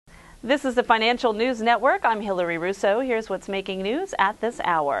This is the Financial News Network. I'm Hillary Russo. Here's what's making news at this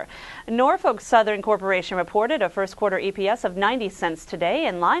hour. Norfolk Southern Corporation reported a first quarter EPS of 90 cents today,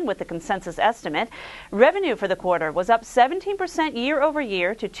 in line with the consensus estimate. Revenue for the quarter was up 17% year over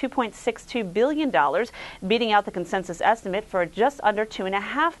year to $2.62 billion, beating out the consensus estimate for just under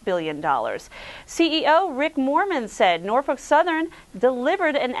 $2.5 billion. CEO Wick Moorman said Norfolk Southern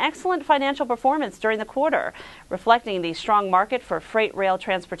delivered an excellent financial performance during the quarter, reflecting the strong market for freight rail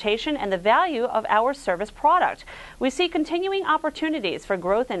transportation and the value of our service product. We see continuing opportunities for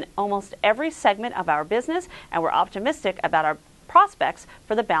growth in almost every segment of our business, and we're optimistic about our prospects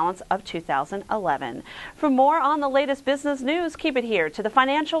for the balance of 2011. For more on the latest business news, keep it here to the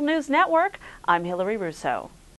Financial News Network. I'm Hillary Russo.